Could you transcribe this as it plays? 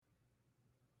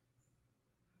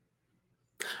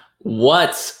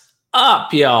What's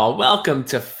up, y'all? Welcome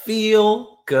to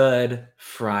Feel Good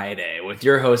Friday with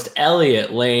your host,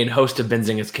 Elliot Lane, host of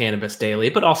Benzinga's Cannabis Daily,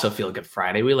 but also Feel Good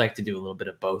Friday. We like to do a little bit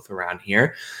of both around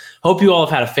here. Hope you all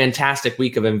have had a fantastic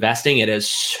week of investing. It has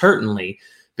certainly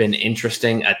been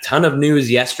interesting. A ton of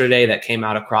news yesterday that came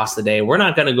out across the day. We're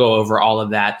not going to go over all of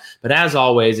that, but as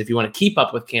always, if you want to keep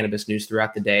up with cannabis news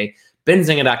throughout the day,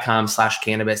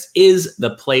 benzinga.com/cannabis is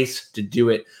the place to do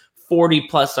it. 40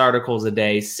 plus articles a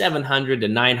day, 700 to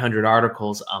 900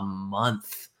 articles a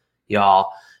month,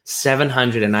 y'all.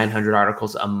 700 and 900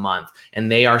 articles a month.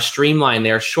 And they are streamlined.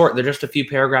 They are short. They're just a few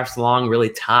paragraphs long,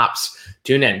 really tops.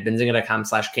 Tune in,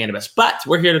 benzinga.com/cannabis. But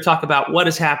we're here to talk about what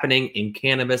is happening in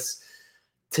cannabis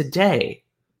today.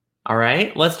 All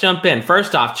right, let's jump in.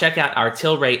 First off, check out our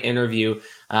Tilray interview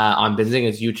on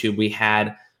Benzinga's YouTube we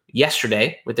had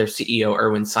yesterday with their CEO,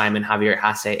 Irwin Simon, Javier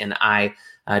Hasse, and I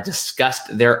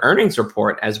discussed their earnings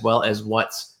report as well as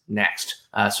what's next.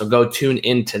 So go tune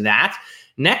into that.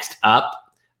 Next up,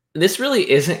 this really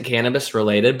isn't cannabis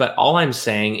related, but all I'm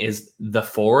saying is the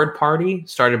Forward Party,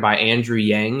 started by Andrew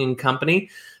Yang and company,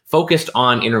 focused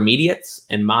on intermediates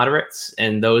and moderates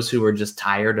and those who are just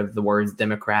tired of the words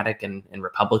Democratic and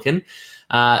Republican.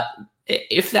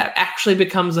 If that actually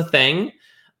becomes a thing,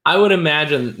 I would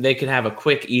imagine they could have a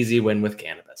quick, easy win with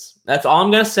cannabis. That's all I'm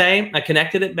going to say. I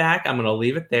connected it back. I'm going to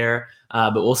leave it there,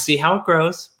 but we'll see how it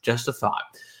grows. Just a thought.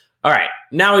 All right,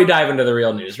 now we dive into the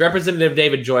real news. Representative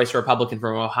David Joyce, a Republican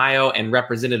from Ohio, and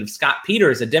Representative Scott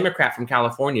Peters, a Democrat from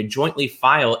California, jointly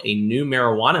file a new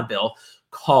marijuana bill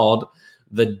called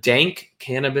the Dank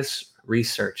Cannabis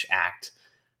Research Act.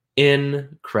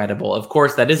 Incredible. Of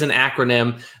course, that is an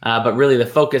acronym, but really the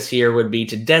focus here would be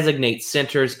to designate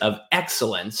centers of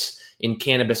excellence in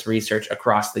cannabis research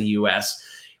across the U.S.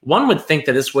 One would think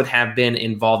that this would have been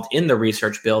involved in the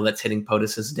research bill that's hitting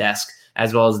POTUS's desk,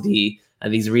 as well as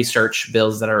these research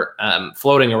bills that are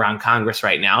floating around Congress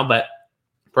right now, but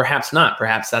perhaps not.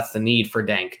 Perhaps that's the need for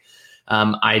Dank.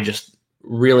 I just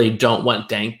really don't want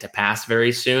Dank to pass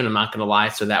very soon. I'm not going to lie,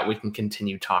 so that we can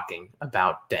continue talking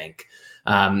about Dank.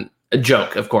 A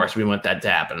joke, of course, we want that to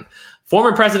happen.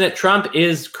 Former President Trump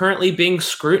is currently being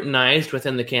scrutinized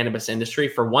within the cannabis industry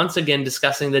for once again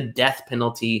discussing the death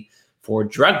penalty for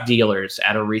drug dealers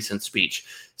at a recent speech,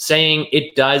 saying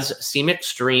it does seem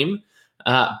extreme,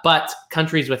 but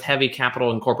countries with heavy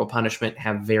capital and corporal punishment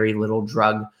have very little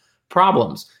drug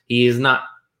problems. He is not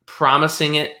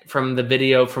promising it from the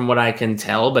video, from what I can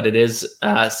tell, but it is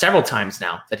several times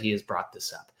now that he has brought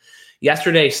this up.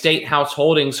 Yesterday, State House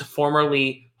Holdings,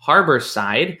 formerly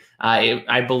Harborside,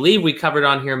 I believe we covered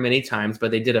on here many times,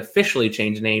 but they did officially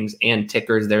change names and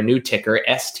tickers. Their new ticker,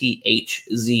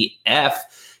 STHZF,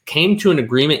 came to an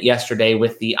agreement yesterday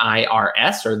with the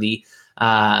IRS, or the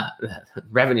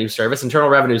Revenue Service, Internal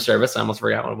Revenue Service, I almost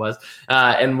forgot what it was,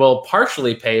 and will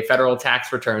partially pay federal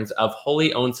tax returns of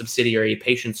wholly owned subsidiary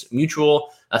Patients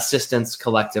Mutual Assistance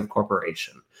Collective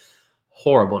Corporation.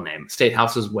 Horrible name. State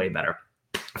House is way better.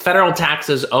 Federal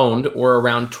taxes owned were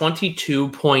around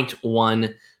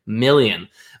 $22.1 million.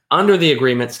 Under the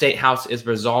agreement, State House is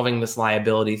resolving this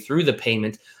liability through the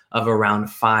payment of around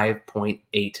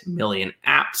 $5.8 million.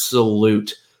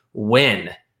 Absolute win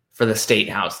for the State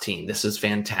House team. This is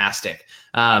fantastic.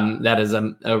 That is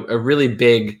a really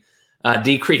big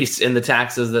decrease in the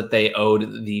taxes that they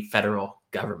owed the federal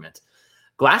government.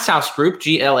 Glasshouse Group,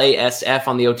 GLASF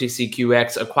on the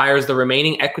OTCQX, acquires the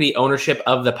remaining equity ownership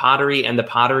of The Pottery and The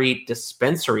Pottery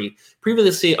Dispensary.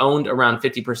 Previously owned around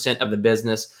 50% of the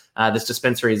business. This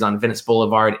dispensary is on Venice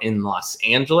Boulevard in Los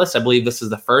Angeles. I believe this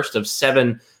is the first of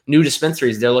 7 new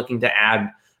dispensaries they're looking to add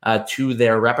to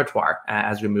their repertoire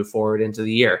as we move forward into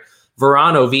the year.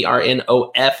 Verano,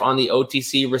 VRNOF on the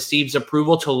OTC, receives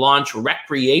approval to launch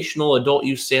recreational adult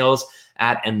use sales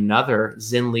at another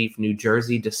Zenleaf, New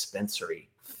Jersey dispensary.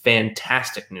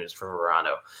 Fantastic news for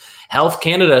Verano. Health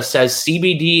Canada says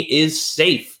CBD is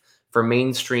safe for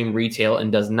mainstream retail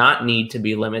and does not need to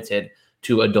be limited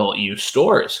to adult use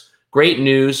stores. Great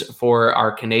news for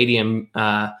our Canadian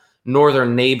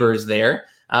northern neighbors there.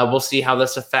 We'll see how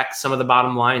this affects some of the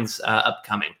bottom lines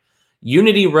upcoming.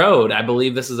 Unity Road, I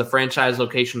believe this is a franchise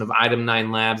location of Item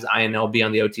 9 Labs, INLB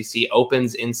on the OTC,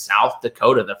 opens in South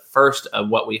Dakota, the first of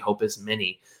what we hope is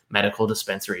many medical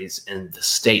dispensaries in the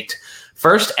state.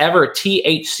 First ever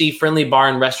THC-friendly bar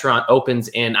and restaurant opens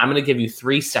in, I'm going to give you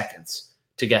 3 seconds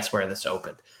to guess where this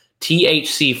opened.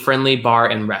 THC-friendly bar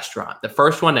and restaurant. The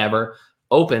first one ever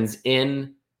opens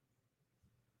in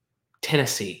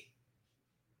Tennessee.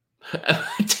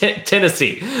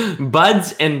 Tennessee.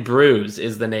 Buds and Brews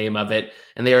is the name of it,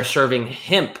 and they are serving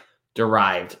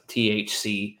hemp-derived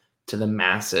THC to the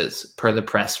masses per the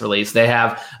press release. They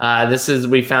have,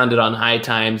 we found it on High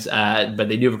Times, but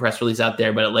they do have a press release out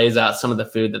there, but it lays out some of the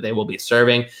food that they will be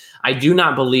serving. I do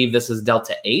not believe this is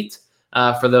Delta 8.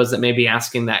 For those that may be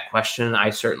asking that question, I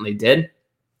certainly did.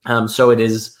 So it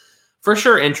is for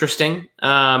sure interesting.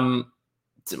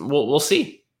 We'll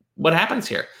see what happens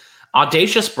here.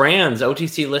 Audacious Brands,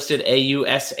 OTC listed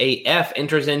AUSAF,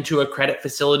 enters into a credit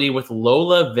facility with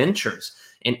Lola Ventures,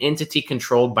 an entity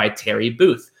controlled by Terry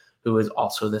Booth, who is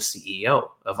also the CEO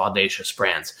of Audacious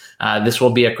Brands. This will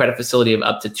be a credit facility of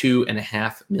up to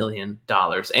 $2.5 million.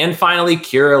 And finally,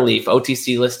 Curaleaf,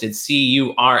 OTC listed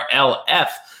CURLF,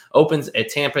 opens a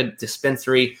Tampa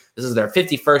dispensary. This is their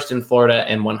 51st in Florida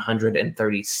and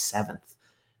 137th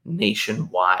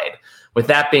nationwide. With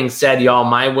that being said, y'all,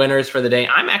 my winners for the day,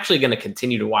 I'm actually going to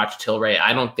continue to watch Tilray.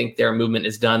 I don't think their movement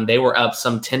is done. They were up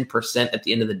some 10% at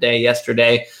the end of the day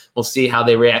yesterday. We'll see how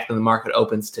they react when the market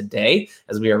opens today,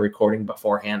 as we are recording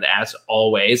beforehand, as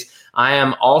always. I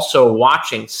am also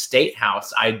watching State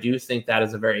House. I do think that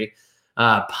is a very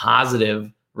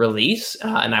positive release,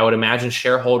 and I would imagine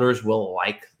shareholders will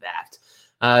like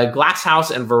that. Glass House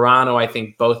and Verano, I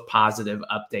think both positive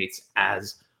updates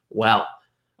as well.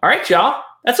 All right, y'all.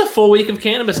 That's a full week of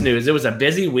cannabis news. It was a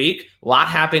busy week, a lot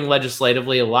happening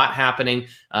legislatively, a lot happening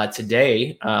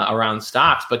today around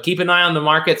stocks. But keep an eye on the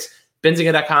markets,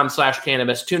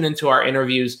 benzinga.com/cannabis. Tune into our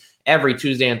interviews every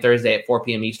Tuesday and Thursday at 4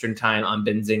 p.m. Eastern time on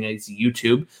Benzinga's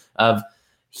YouTube of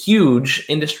huge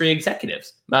industry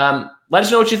executives. Let us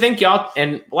know what you think, y'all.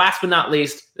 And last but not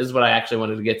least, this is what I actually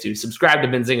wanted to get to. Subscribe to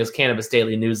Benzinga's Cannabis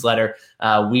Daily newsletter.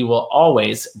 We will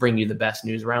always bring you the best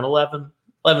news around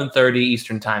 11:30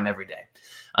 Eastern time every day.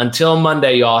 Until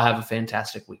Monday, y'all have a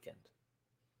fantastic weekend.